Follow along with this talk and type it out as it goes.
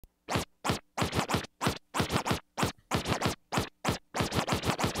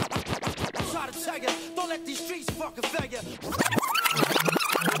Don't let these streets fucking fail you.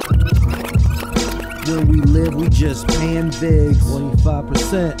 Where we live, we just paying bigs.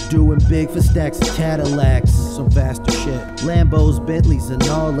 25% doing big for stacks of Cadillacs. Some faster shit. Lambos, Bentleys, and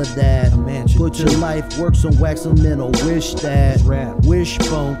all of that. A mansion. Put your life works on wax and mental. Wish that. Rap.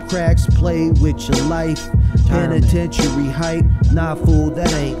 Wishbone cracks. Play with your life. Penitentiary hype. Nah, fool,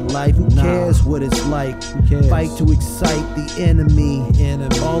 that ain't life. Who cares what it's like? Who cares? Fight to excite the enemy.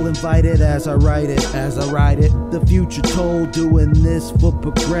 All invited as I write it. The future told, doing this for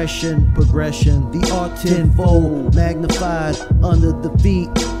progression. The art tenfold, magnified under the feet.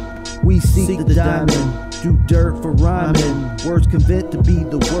 We seek the diamond, do dirt for rhyming. Words convinced to be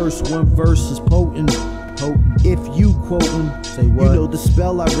the worst, one verse is potent. If you quotin', say what? You know the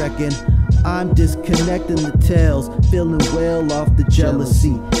spell, I reckon. I'm disconnecting the tales, feeling well off the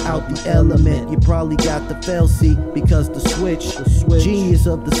jealousy. Out the element, you probably got the fail-see, because the switch, genius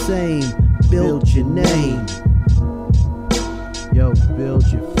of the same, build your name. Yo, build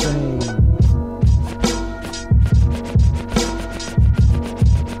your fame.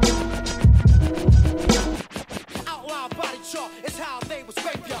 Outlaw body chart is how they was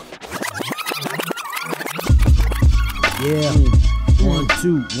scrape you. Yeah. 1,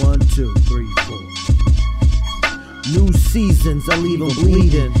 2, 1, 2, 3, 4. New seasons, I leave them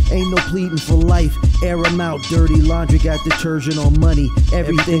bleeding. Ain't no pleading for life. Air 'em out, dirty laundry, got detergent on money.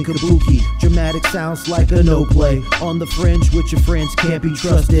 Everything kabuki. Dramatic sounds like a no play. On the fringe with your friends, can't be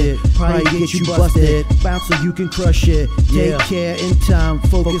trusted. Probably get you busted. Bounce so you can crush it. Take care in time,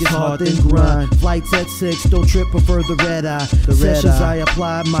 focus hard then grind. Flights at 6, don't trip, prefer the red eye. The sessions I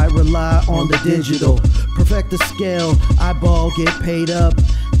apply might rely on the digital. Perfect the scale, eyeball, get paid up.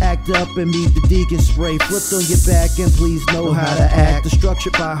 Act up and meet the deacon spray. Flipped on your back and please know how to act. The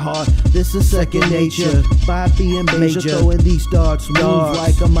structure by heart, this is second nature. By being major, throwing these darts. Move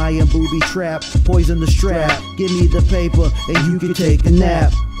like a Mayan booby trap. Poison the strap, give me the paper and you can take a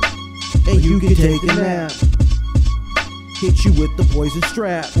nap. Hit you with the poison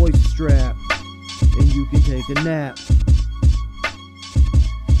strap. And you can take a nap.